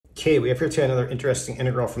Okay, we have here today another interesting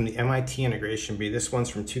integral from the MIT integration bee. This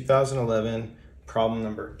one's from 2011, problem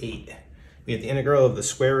number 8. We have the integral of the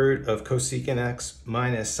square root of cosecant x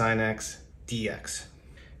minus sine x dx.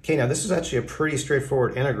 Okay, now this is actually a pretty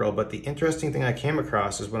straightforward integral, but the interesting thing I came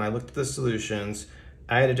across is when I looked at the solutions,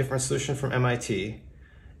 I had a different solution from MIT,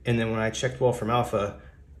 and then when I checked Wolfram Alpha,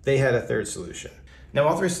 they had a third solution. Now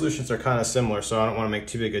all three solutions are kind of similar, so I don't want to make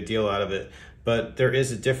too big a deal out of it, but there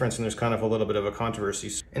is a difference and there's kind of a little bit of a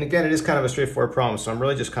controversy. And again, it is kind of a straightforward problem, so I'm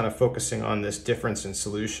really just kind of focusing on this difference in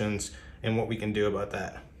solutions and what we can do about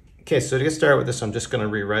that. Okay, so to get started with this, I'm just going to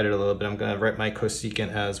rewrite it a little bit. I'm going to write my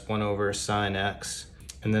cosecant as 1 over sine x,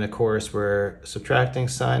 and then of course we're subtracting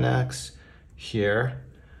sine x here.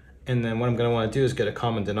 And then what I'm going to want to do is get a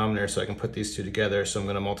common denominator so I can put these two together. So I'm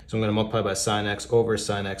going to multiply by sine x over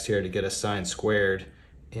sine x here to get a sine squared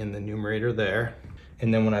in the numerator there.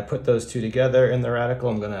 And then when I put those two together in the radical,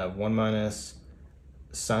 I'm going to have 1 minus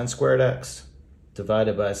sine squared x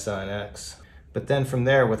divided by sine x. But then from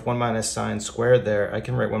there, with 1 minus sine squared there, I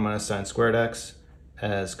can write 1 minus sine squared x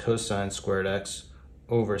as cosine squared x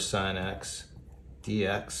over sine x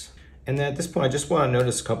dx. And then at this point, I just want to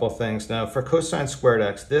notice a couple of things. Now, for cosine squared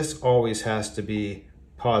x, this always has to be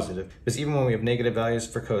positive, because even when we have negative values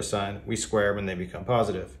for cosine, we square them and they become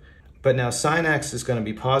positive. But now sine x is going to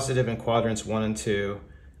be positive in quadrants 1 and 2,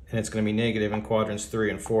 and it's going to be negative in quadrants 3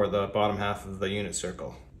 and 4, the bottom half of the unit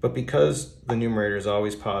circle. But because the numerator is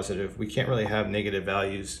always positive, we can't really have negative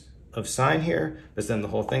values of sine here, because then the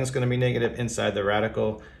whole thing is going to be negative inside the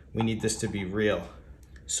radical. We need this to be real.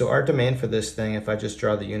 So our domain for this thing, if I just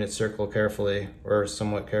draw the unit circle carefully, or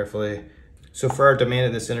somewhat carefully, so for our domain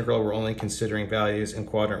of this integral, we're only considering values in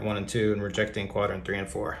quadrant 1 and 2 and rejecting quadrant 3 and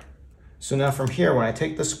 4. So now from here, when I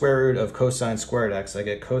take the square root of cosine squared x, I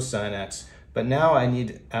get cosine x, but now I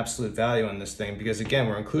need absolute value on this thing because again,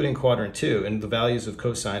 we're including quadrant 2 and the values of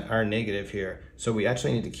cosine are negative here. So we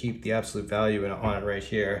actually need to keep the absolute value on it right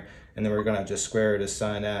here, and then we're gonna just square it as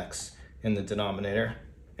sine x in the denominator.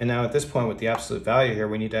 And now at this point with the absolute value here,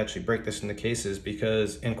 we need to actually break this into cases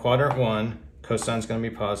because in quadrant 1, cosine is gonna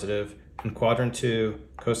be positive, in quadrant 2,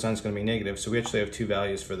 cosine is gonna be negative, so we actually have two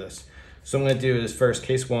values for this. So what I'm gonna do is first,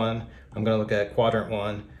 case 1, I'm going to look at quadrant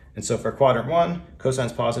 1. And so for quadrant 1,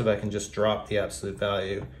 cosine's positive, I can just drop the absolute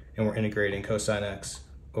value, and we're integrating cosine x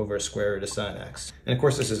over square root of sine x. And of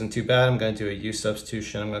course, this isn't too bad. I'm going to do a u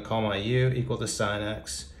substitution. I'm going to call my u equal to sine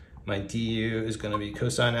x. My du is going to be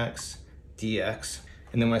cosine x dx.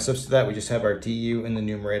 And then when I substitute that, we just have our du in the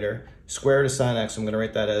numerator. Square root of sine x, I'm going to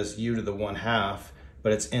write that as u to the 1/2,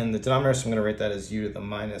 but it's in the denominator, so I'm going to write that as u to the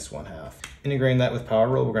minus 1/2. Integrating that with power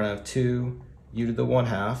rule, we're going to have 2 u to the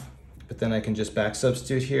 1/2. But then I can just back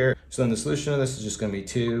substitute here. So then the solution of this is just going to be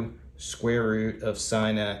 2 square root of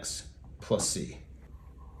sine x plus c.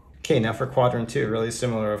 Okay, now for quadrant 2, really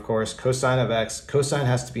similar, of course. Cosine of x, cosine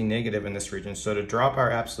has to be negative in this region. So to drop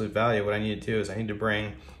our absolute value, what I need to do is I need to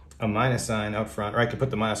bring a minus sign out front, or I could put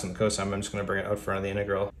the minus on the cosine, but I'm just going to bring it out front of the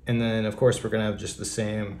integral. And then, of course, we're going to have just the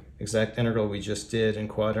same exact integral we just did in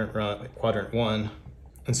quadrant 1.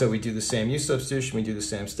 And so we do the same u substitution, we do the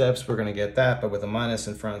same steps, we're gonna get that, but with a minus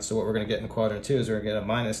in front. So what we're gonna get in quadrant 2 is we're gonna get a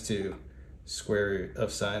minus 2 square root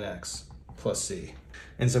of sine x plus c.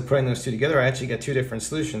 And so putting those two together, I actually get two different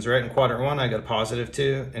solutions, right? In quadrant 1, I got a positive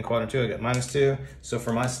 2, in quadrant 2, I got minus 2. So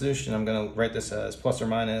for my solution, I'm gonna write this as plus or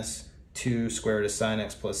minus 2 square root of sine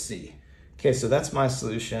x plus c. Okay, so that's my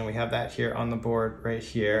solution. We have that here on the board right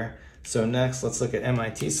here. So next, let's look at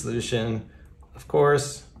MIT's solution. Of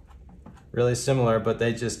course, really similar, but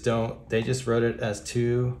they just wrote it as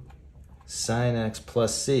 2 sine x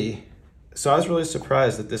plus c. So I was really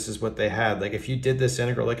surprised that this is what they had. Like if you did this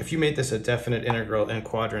integral, like if you made this a definite integral in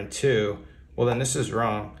quadrant 2, well then this is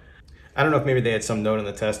wrong. I don't know if maybe they had some note in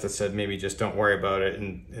the test that said maybe just don't worry about it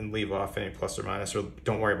and leave off any plus or minus, or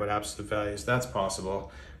don't worry about absolute values. That's possible,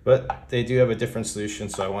 but they do have a different solution,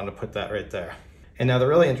 so I wanted to put that right there. And now the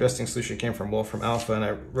really interesting solution came from Wolfram Alpha, and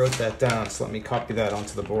I wrote that down, so let me copy that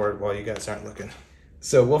onto the board while you guys aren't looking.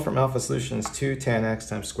 So Wolfram Alpha solution is 2 tan x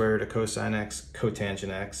times square root of cosine x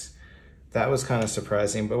cotangent x. That was kind of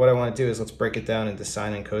surprising, but what I want to do is let's break it down into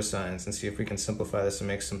sine and cosines and see if we can simplify this and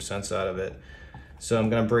make some sense out of it. So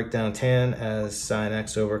I'm going to break down tan as sine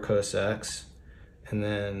x over cos x, and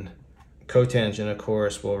then cotangent, of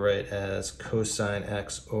course, we'll write as cosine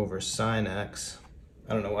x over sine x.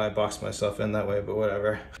 I don't know why I boxed myself in that way, but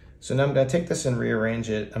whatever. So now I'm going to take this and rearrange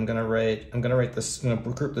it. I'm going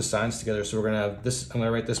to group the signs together. So we're going to have this, I'm going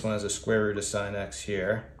to write this one as a square root of sine x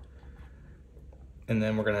here. And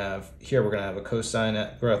then we're going to have, here we're going to have a cosine, we're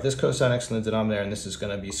going to have this cosine x in the denominator, and this is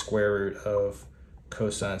going to be square root of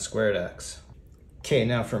cosine squared x. Okay,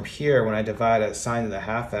 now from here, when I divide a sine to the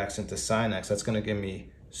half x into sine x, that's gonna give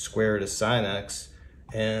me square root of sine x,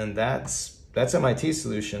 and that's MIT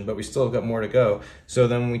solution, but we still have got more to go. So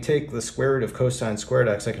then when we take the square root of cosine squared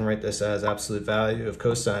x, I can write this as absolute value of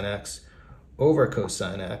cosine x over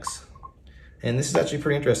cosine x. And this is actually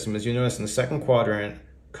pretty interesting, because you notice in the second quadrant,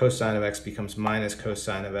 cosine of x becomes minus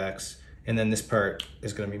cosine of x, and then this part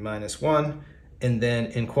is gonna be minus 1. And then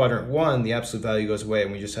in quadrant 1, the absolute value goes away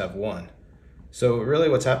and we just have 1. So really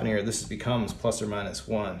what's happening here, this becomes plus or minus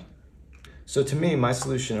 1. So to me, my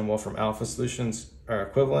solution and Wolfram alpha solutions are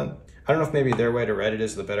equivalent. I don't know if maybe their way to write it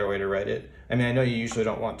is the better way to write it. I mean, I know you usually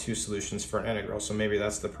don't want two solutions for an integral, so maybe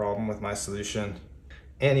that's the problem with my solution.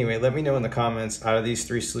 Anyway, let me know in the comments, out of these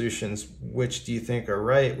three solutions, which do you think are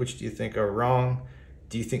right? Which do you think are wrong?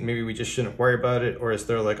 Do you think maybe we just shouldn't worry about it? Or is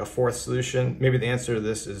there like a fourth solution? Maybe the answer to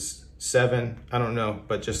this is 7. I don't know,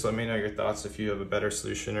 but just let me know your thoughts if you have a better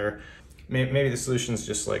solution, or maybe the solution is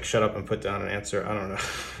just like shut up and put down an answer. I don't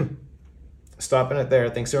know. Stopping it there.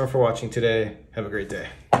 Thanks everyone for watching today. Have a great day.